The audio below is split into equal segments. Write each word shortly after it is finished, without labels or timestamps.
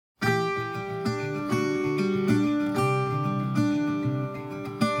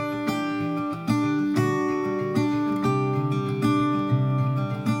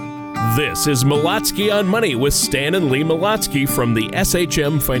This is Molotsky on Money with Stan and Lee Molotsky from the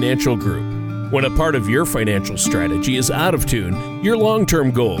SHM Financial Group. When a part of your financial strategy is out of tune, your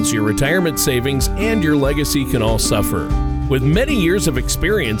long-term goals, your retirement savings, and your legacy can all suffer. With many years of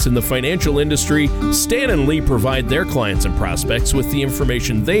experience in the financial industry, Stan and Lee provide their clients and prospects with the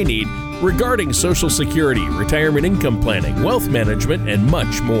information they need regarding Social Security, retirement income planning, wealth management, and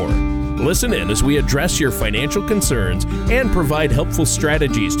much more. Listen in as we address your financial concerns and provide helpful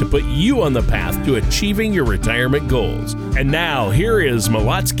strategies to put you on the path to achieving your retirement goals. And now, here is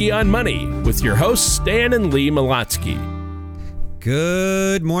Molotsky on Money with your hosts, Stan and Lee Molotsky.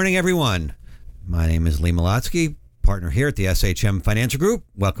 Good morning, everyone. My name is Lee Molotsky, partner here at the SHM Financial Group.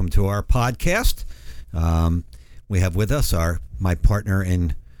 Welcome to our podcast. We have with us my partner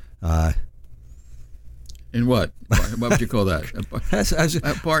in... In what? What would you call that?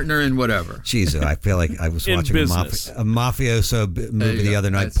 A partner in whatever. Jeez, I feel like I was watching a mafioso movie the other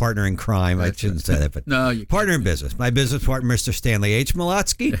night, Partner in Crime. I shouldn't say that, but no, partner in business. My business partner, Mr. Stanley H.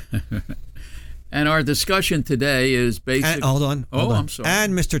 Molotsky. And our discussion today is basically... Hold on. I'm sorry.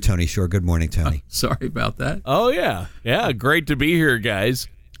 And Mr. Tony Shore. Good morning, Tony. Sorry about that. Oh, yeah. Yeah, great to be here, guys.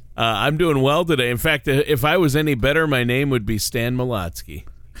 I'm doing well today. In fact, if I was any better, my name would be Stan Molotsky.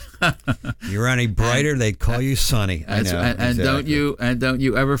 You're any brighter, they'd call you Sonny. I know. And exactly. don't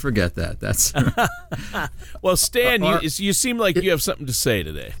you ever forget that. That's Well, Stan, you seem like you have something to say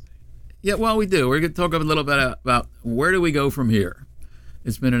today. Yeah, well, we do. We're going to talk a little bit about where do we go from here.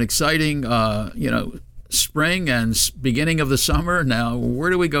 It's been an exciting, spring and beginning of the summer. Now,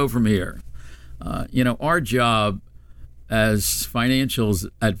 where do we go from here? Our job as financial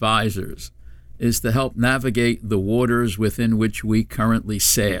advisors is to help navigate the waters within which we currently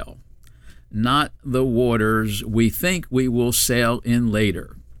sail, not the waters we think we will sail in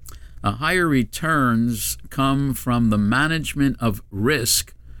later. Higher returns come from the management of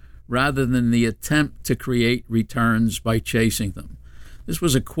risk rather than the attempt to create returns by chasing them. This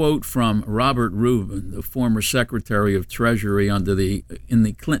was a quote from Robert Rubin, the former Secretary of Treasury in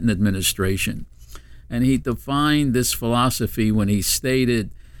the Clinton administration. And he defined this philosophy when he stated,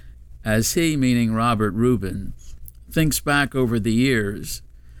 as he, meaning Robert Rubin, thinks back over the years,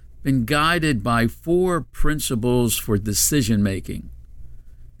 been guided by 4 principles for decision making.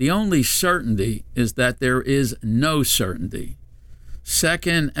 The only certainty is that there is no certainty.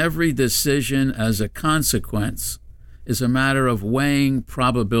 Second, every decision as a consequence is a matter of weighing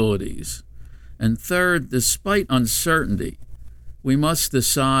probabilities. And third, despite uncertainty, we must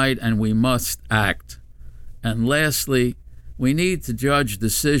decide and we must act. And lastly, we need to judge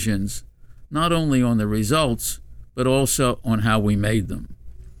decisions not only on the results, but also on how we made them.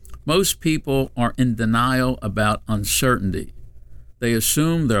 Most people are in denial about uncertainty. They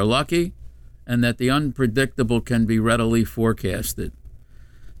assume they're lucky and that the unpredictable can be readily forecasted.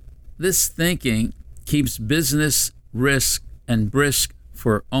 This thinking keeps business risk and brisk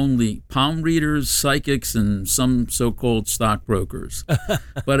for only palm readers, psychics, and some so-called stockbrokers.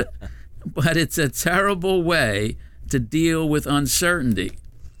 But it's a terrible way to deal with uncertainty.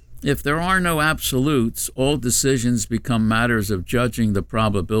 If there are no absolutes, all decisions become matters of judging the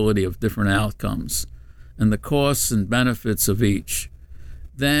probability of different outcomes and the costs and benefits of each.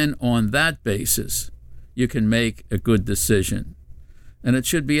 Then, on that basis, you can make a good decision. And it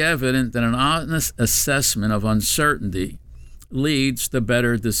should be evident that an honest assessment of uncertainty leads to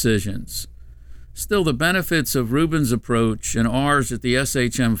better decisions. Still, the benefits of Rubin's approach and ours at the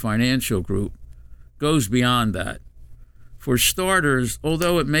SHM Financial Group goes beyond that. For starters,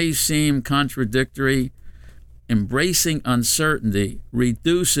 although it may seem contradictory, embracing uncertainty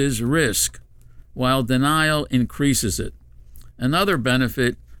reduces risk, while denial increases it. Another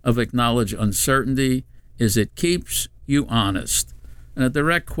benefit of acknowledged uncertainty is it keeps you honest. And a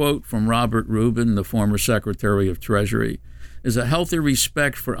direct quote from Robert Rubin, the former Secretary of Treasury, is a healthy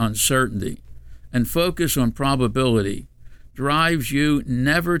respect for uncertainty and focus on probability drives you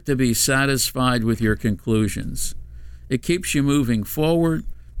never to be satisfied with your conclusions. It keeps you moving forward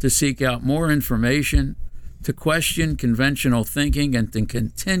to seek out more information, to question conventional thinking, and to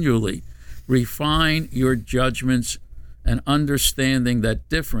continually refine your judgments and understanding that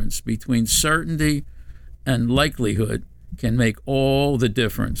difference between certainty and likelihood can make all the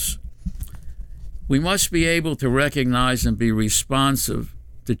difference. We must be able to recognize and be responsive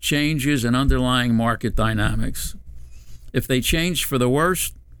to changes in underlying market dynamics. If they change for the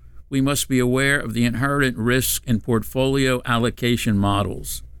worse, we must be aware of the inherent risk in portfolio allocation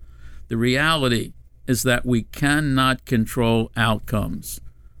models. The reality is that we cannot control outcomes.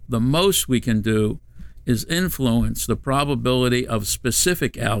 The most we can do is influence the probability of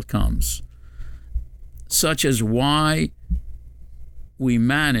specific outcomes, such as why we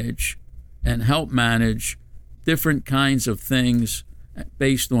manage and help manage different kinds of things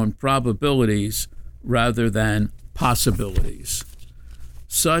based on probabilities rather than possibilities.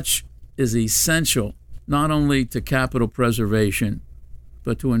 Such is essential not only to capital preservation,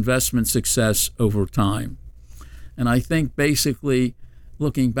 but to investment success over time. And I think basically,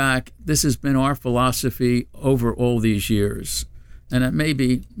 looking back, this has been our philosophy over all these years. And it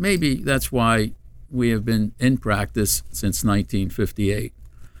maybe that's why we have been in practice since 1958.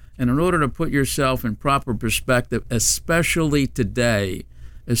 And in order to put yourself in proper perspective, especially today,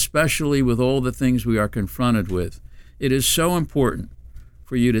 especially with all the things we are confronted with, it is so important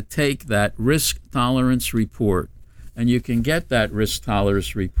for you to take that risk tolerance report. And you can get that risk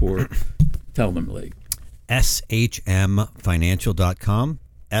tolerance report. Tell them, Lee. shmfinancial.com.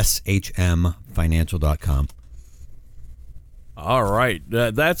 shmfinancial.com. All right.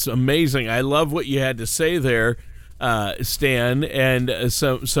 That's amazing. I love what you had to say there, Stan, and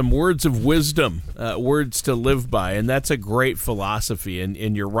some words of wisdom, words to live by. And that's a great philosophy.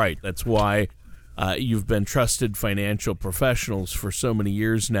 And you're right. That's why you've been trusted financial professionals for so many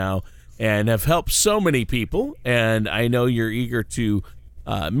years now and have helped so many people. And I know you're eager to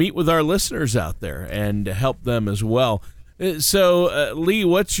meet with our listeners out there and help them as well. So, Lee,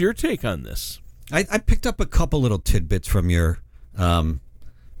 what's your take on this? I picked up a couple little tidbits from your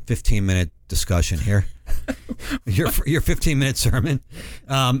 15-minute discussion here. your 15-minute sermon.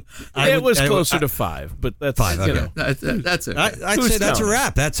 It was closer to 5, but that's 5. Okay. You know, that's it. I'd say that's a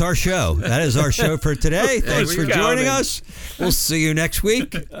wrap. That's our show. That is our show for today. Thanks for joining us. We'll see you next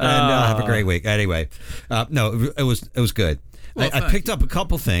week, and have a great week. Anyway, no, it was good. Well, I picked up a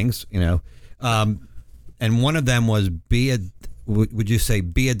couple things, and one of them was would you say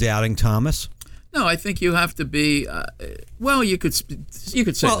be a doubting Thomas? No, I think you have to be. Well, you could say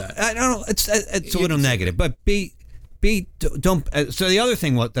that. I don't know. It's a little negative, but don't. So the other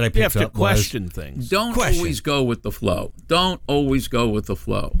thing that I picked up was you have to question things. Don't always go with the flow. Don't always go with the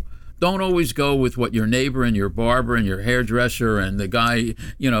flow. Don't always go with what your neighbor and your barber and your hairdresser and the guy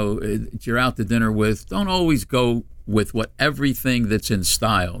you're out to dinner with. Don't always go with everything that's in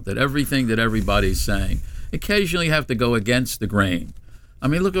style, everything that everybody's saying. Occasionally you have to go against the grain. I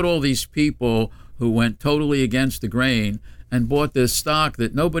mean, look at all these people who went totally against the grain and bought this stock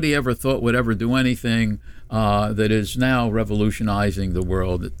that nobody ever thought would ever do anything that is now revolutionizing the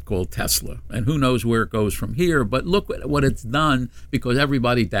world, called Tesla. And who knows where it goes from here, but look at what it's done because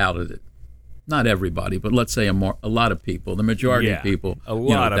everybody doubted it. Not everybody, but let's say a lot of people, the majority of people, a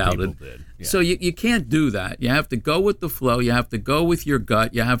lot of doubted. people did. Yeah. So you can't do that. You have to go with the flow. You have to go with your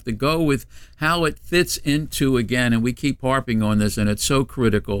gut. You have to go with how it fits into, again, and we keep harping on this, and it's so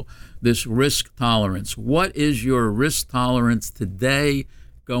critical, this risk tolerance. What is your risk tolerance today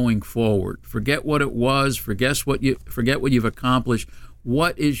going forward? Forget what it was. Forget what you've accomplished.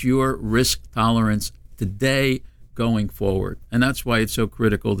 What is your risk tolerance today going forward? And that's why it's so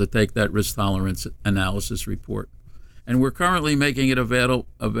critical to take that risk tolerance analysis report. And we're currently making it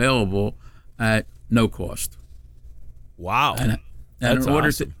available at no cost. Wow. And That's in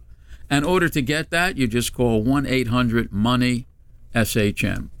order to get that, you just call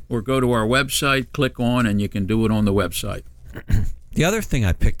 1-800-MONEY-SHM or go to our website, click on, and you can do it on the website. The other thing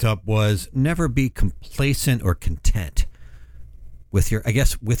I picked up was never be complacent or content with your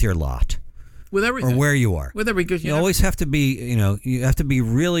lot. With everything. Or where you are. With every good. You always have to be, you have to be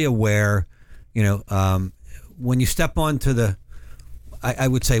really aware, when you step onto I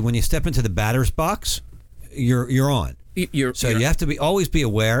would say when you step into the batter's box, you're on. You have to always be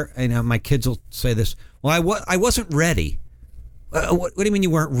aware. And my kids will say this, well, I wasn't ready. What do you mean you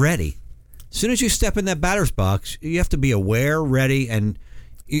weren't ready? As soon as you step in that batter's box, you have to be aware, ready, and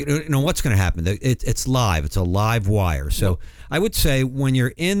you know what's going to happen. It's live. It's a live wire. So I would say when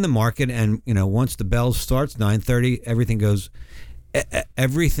you're in the market and, once the bell starts, 9:30,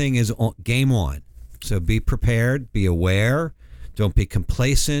 everything is game on. So be prepared, be aware, don't be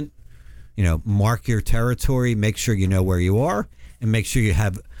complacent, mark your territory, make sure you know where you are, and make sure you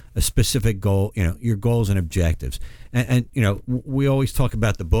have a specific goal, your goals and objectives. And we always talk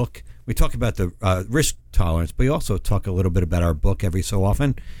about the book. We talk about the risk tolerance, but we also talk a little bit about our book every so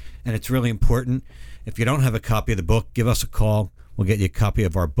often. And it's really important. If you don't have a copy of the book, give us a call. We'll get you a copy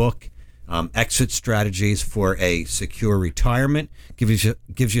of our book, Exit Strategies for a Secure Retirement. Gives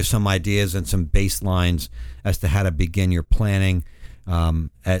you some ideas and some baselines as to how to begin your planning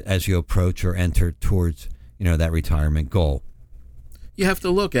as you approach or enter towards that retirement goal. You have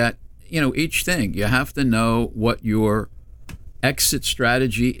to look at each thing. You have to know what your exit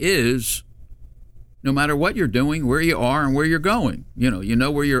strategy is no matter what you're doing, where you are and where you're going. You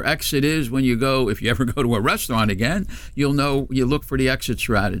know where your exit is when you go. If you ever go to a restaurant again, you'll know, you look for the exit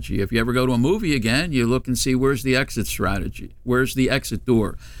strategy. If you ever go to a movie again, you look and see where's the exit strategy, where's the exit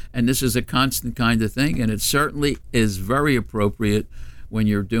door. And this is a constant kind of thing, and it certainly is very appropriate when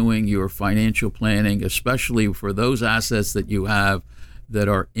you're doing your financial planning, especially for those assets that you have that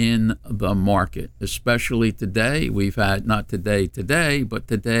are in the market. Especially today, we've had, not today, but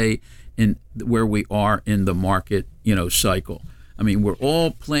today in where we are in the market, cycle. I mean, we're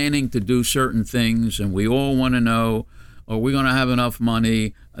all planning to do certain things, and we all want to know, are we going to have enough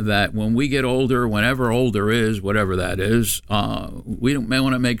money that when we get older, whenever older is, whatever that is, we may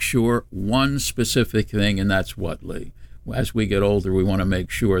want to make sure one specific thing, and that's what, Lee? As we get older, we want to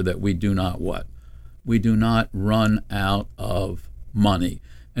make sure that we do not what? We do not run out of money.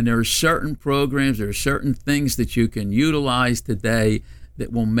 And there are certain programs, there are certain things that you can utilize today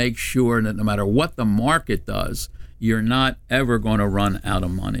that will make sure that no matter what the market does, you're not ever going to run out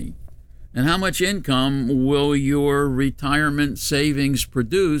of money. And how much income will your retirement savings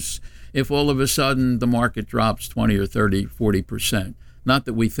produce if all of a sudden the market drops 20 or 30, 40%? Not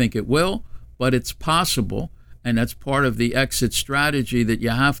that we think it will, but it's possible. And that's part of the exit strategy that you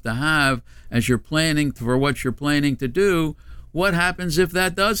have to have as you're planning for what you're planning to do. What happens if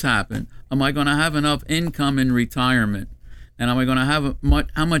that does happen? Am I going to have enough income in retirement? And am I going to have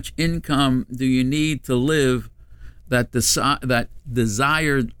how much income do you need to live that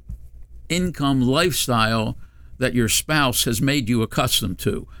desired income lifestyle that your spouse has made you accustomed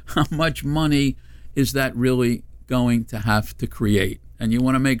to? How much money is that really going to have to create? And you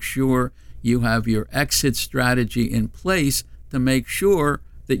want to make sure you have your exit strategy in place to make sure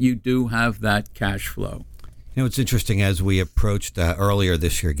that you do have that cash flow. It's interesting as we approached earlier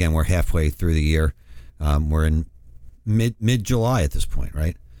this year. Again, we're halfway through the year. We're in mid-July at this point,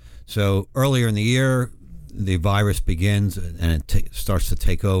 right? So earlier in the year, the virus begins and it starts to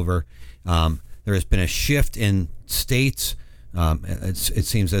take over. There has been a shift in states. It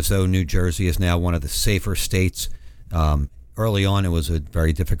seems as though New Jersey is now one of the safer states. Early on, it was a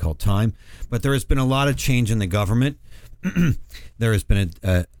very difficult time, but there has been a lot of change in the government. There has been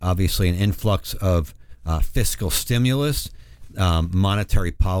obviously an influx of fiscal stimulus.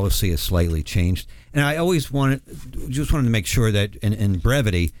 Monetary policy has slightly changed, and I always wanted to make sure that in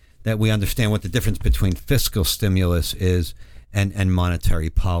brevity that we understand what the difference between fiscal stimulus is and monetary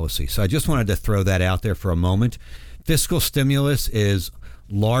policy. So I just wanted to throw that out there for a moment. Fiscal stimulus is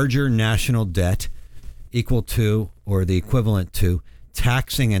larger national debt equal to or the equivalent to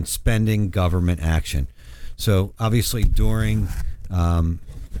taxing and spending government action. So obviously during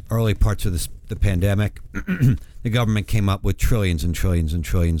early parts of the pandemic, the government came up with trillions and trillions and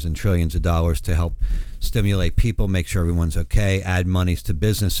trillions and trillions of dollars to help stimulate people, make sure everyone's okay, add monies to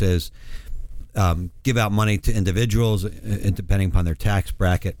businesses, give out money to individuals depending upon their tax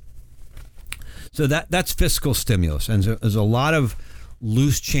bracket. So that's fiscal stimulus. And there's a lot of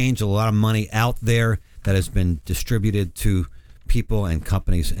loose change, a lot of money out there that has been distributed to people and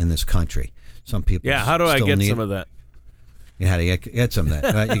companies in this country. Some people how do I get some of that? You had to get some of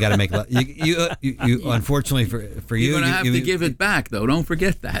that. You got to make you unfortunately for you, you're going to have to give it back, though. Don't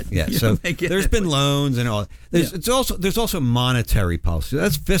forget that. Yeah. So there's been loans and all. There's also monetary policy.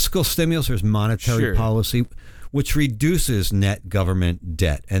 That's fiscal stimulus. There's monetary policy, which reduces net government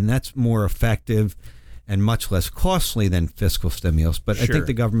debt, and that's more effective and much less costly than fiscal stimulus. But I think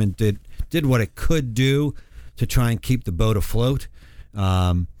the government did what it could do to try and keep the boat afloat.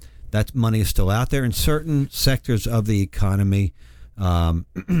 That money is still out there in certain sectors of the economy,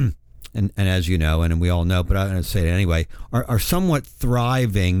 and as you know, and we all know, but I'm going to say it anyway, are somewhat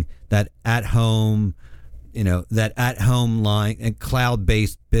thriving. That at home line and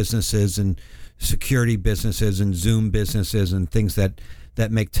cloud-based businesses and security businesses and Zoom businesses and things that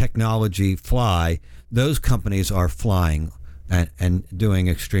make technology fly. Those companies are flying and doing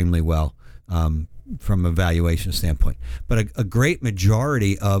extremely well. From a valuation standpoint. But a great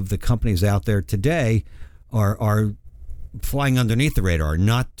majority of the companies out there today are flying underneath the radar,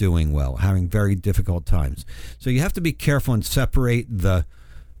 not doing well, having very difficult times. So you have to be careful and separate the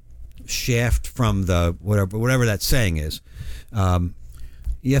shaft from the whatever that saying is.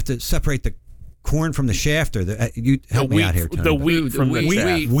 You have to separate the corn from the shaft, or you help me out here, Tony. The wheat from the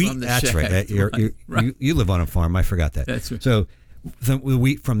shaft. Wheat. That's right. Right. You live on a farm. I forgot that. That's right. So the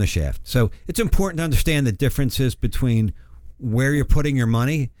wheat from the shaft. So it's important to understand the differences between where you're putting your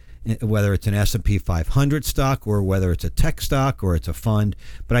money, whether it's an S&P 500 stock or whether it's a tech stock or it's a fund.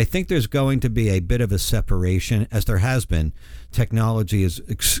 But I think there's going to be a bit of a separation, as there has been. Technology has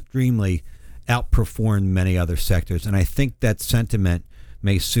extremely outperformed many other sectors, and I think that sentiment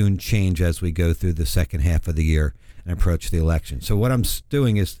may soon change as we go through the second half of the year and approach the election. So what I'm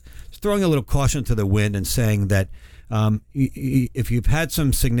doing is throwing a little caution to the wind and saying that if you've had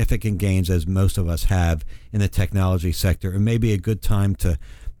some significant gains, as most of us have in the technology sector, it may be a good time to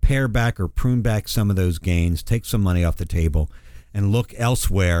pare back or prune back some of those gains, take some money off the table, and look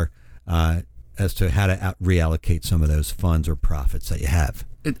elsewhere as to how to reallocate some of those funds or profits that you have.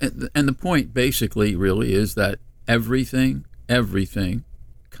 And the point basically really is that everything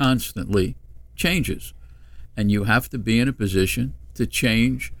constantly changes. And you have to be in a position to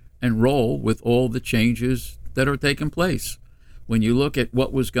change and roll with all the changes that are taking place. When you look at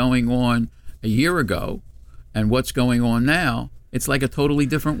what was going on a year ago and what's going on now, it's like a totally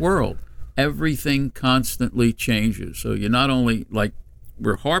different world. Everything constantly changes. So you're not only, like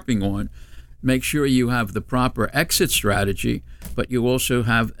we're harping on, make sure you have the proper exit strategy, but you also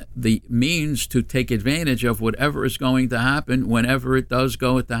have the means to take advantage of whatever is going to happen whenever it does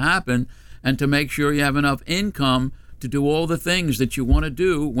go to happen, and to make sure you have enough income to do all the things that you want to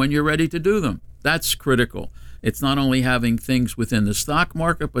do when you're ready to do them. That's critical. It's not only having things within the stock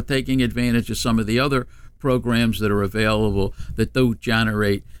market, but taking advantage of some of the other programs that are available that do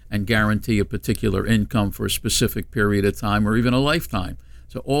generate and guarantee a particular income for a specific period of time or even a lifetime.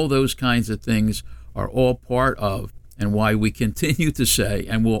 So all those kinds of things are all part of, and why we continue to say,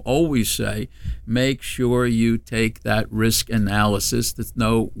 and will always say, make sure you take that risk analysis to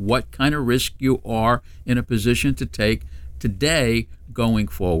know what kind of risk you are in a position to take today going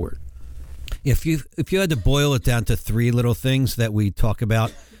forward. If you had to boil it down to three little things that we talk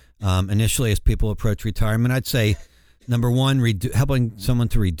about initially as people approach retirement, I'd say, number one, helping someone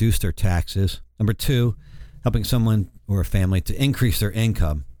to reduce their taxes. Number two, helping someone or a family to increase their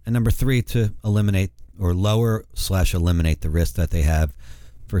income. And number three, to eliminate or lower/eliminate the risk that they have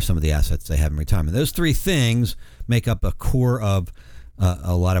for some of the assets they have in retirement. Those three things make up a core of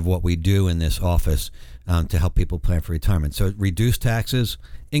a lot of what we do in this office to help people plan for retirement. So reduce taxes,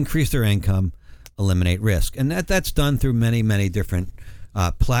 increase their income, eliminate risk. And that's done through many, many different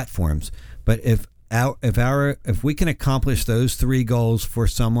platforms. But if we can accomplish those three goals for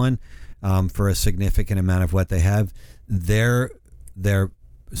someone for a significant amount of what they have, they're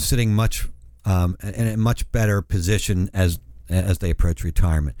sitting much in a much better position as they approach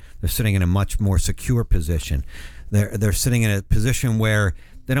retirement. They're sitting in a much more secure position. They're sitting in a position where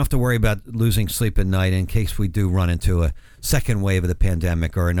they don't have to worry about losing sleep at night in case we do run into a second wave of the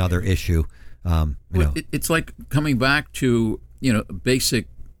pandemic or another issue. It's like coming back to basic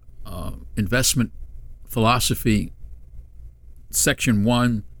investment philosophy, section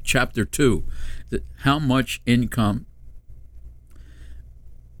 1, chapter 2, that how much income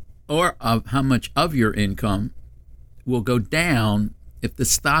or how much of your income will go down if the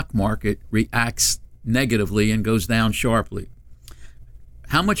stock market reacts negatively and goes down sharply.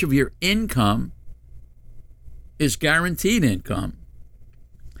 How much of your income is guaranteed income?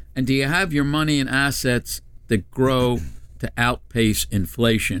 And do you have your money and assets that grow to outpace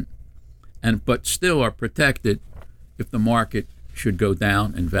inflation, but still are protected if the market should go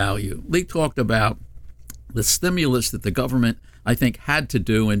down in value? Lee talked about the stimulus that the government, I think, had to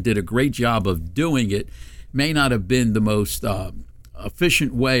do and did a great job of doing it. May not have been the most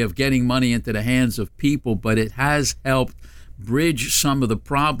efficient way of getting money into the hands of people, but it has helped bridge some of the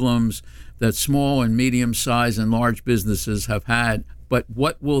problems that small and medium-sized and large businesses have had. But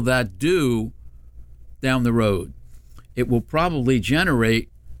what will that do down the road? It will probably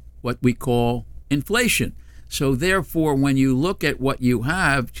generate what we call inflation. So therefore, when you look at what you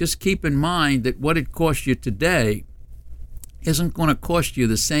have, just keep in mind that what it costs you today isn't going to cost you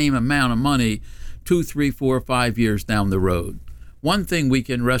the same amount of money 2, 3, 4, 5 years down the road. One thing we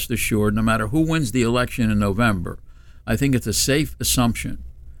can rest assured, no matter who wins the election in November, I think it's a safe assumption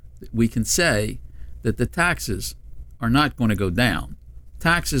that we can say that the taxes are not going to go down.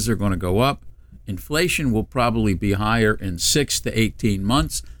 Taxes are going to go up. Inflation will probably be higher in 6 to 18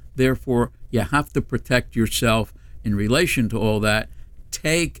 months. Therefore, you have to protect yourself in relation to all that.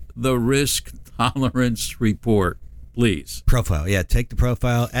 Take the risk tolerance report, please. Profile. Yeah, take the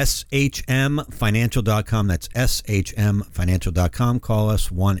profile. shmfinancial.com. That's shmfinancial.com. Call us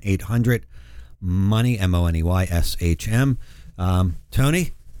 1-800-MONEY, MONEY-SHM.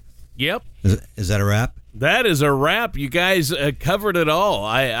 Tony? Yep. Is that a wrap? That is a wrap. You guys covered it all.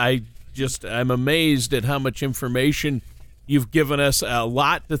 I'm amazed at how much information you've given us. A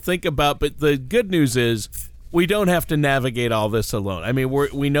lot to think about, but the good news is we don't have to navigate all this alone. I mean,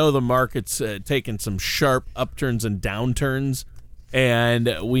 we know the market's taken some sharp upturns and downturns,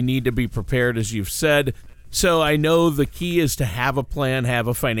 and we need to be prepared, as you've said. So I know the key is to have a plan, have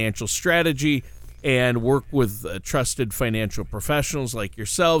a financial strategy, and work with trusted financial professionals like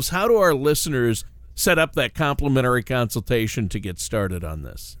yourselves. How do our listeners set up that complimentary consultation to get started on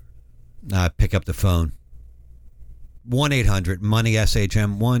this? Pick up the phone.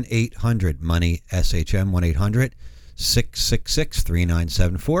 1-800-MONEY-SHM, 1-800-MONEY-SHM,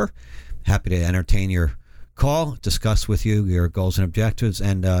 1-800-666-3974. Happy to entertain your call, discuss with you your goals and objectives,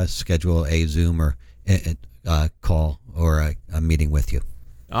 and schedule a Zoom or a call or a meeting with you.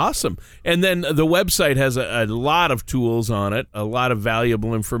 Awesome. And then the website has a lot of tools on it, a lot of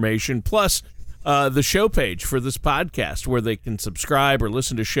valuable information, plus the show page for this podcast where they can subscribe or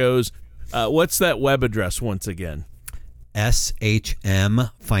listen to shows. What's that web address once again?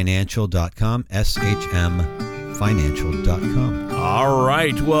 shmfinancial.com, shmfinancial.com. All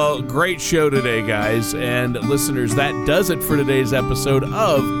right. Well, great show today, guys. And listeners, that does it for today's episode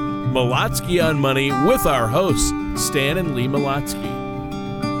of Molotsky on Money with our hosts, Stan and Lee Molotsky.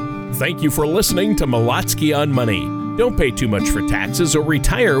 Thank you for listening to Molotsky on Money. Don't pay too much for taxes or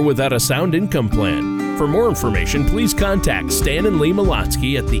retire without a sound income plan. For more information, please contact Stan and Lee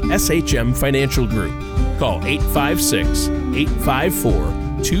Molotsky at the SHM Financial Group. Call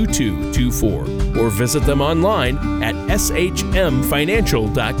 856-854-2224 or visit them online at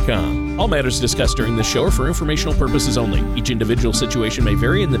shmfinancial.com. All matters discussed during this show are for informational purposes only. Each individual situation may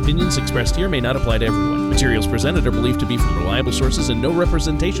vary, and the opinions expressed here may not apply to everyone. Materials presented are believed to be from reliable sources, and no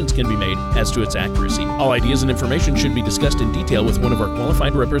representations can be made as to its accuracy. All ideas and information should be discussed in detail with one of our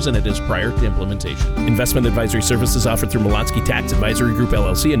qualified representatives prior to implementation. Investment advisory services offered through Molotsky Tax Advisory Group,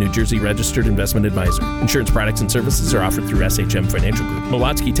 LLC, a New Jersey registered investment advisor. Insurance products and services are offered through SHM Financial Group.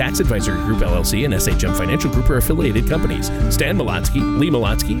 Molotsky Tax Advisory Group, LLC, and SHM Financial Group are affiliated companies. Stan Molotsky, Lee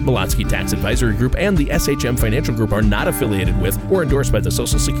Molotsky, Molotsky Tax Advisory Group, and the SHM Financial Group are not affiliated with or endorsed by the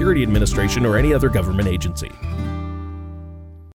Social Security Administration or any other government agency.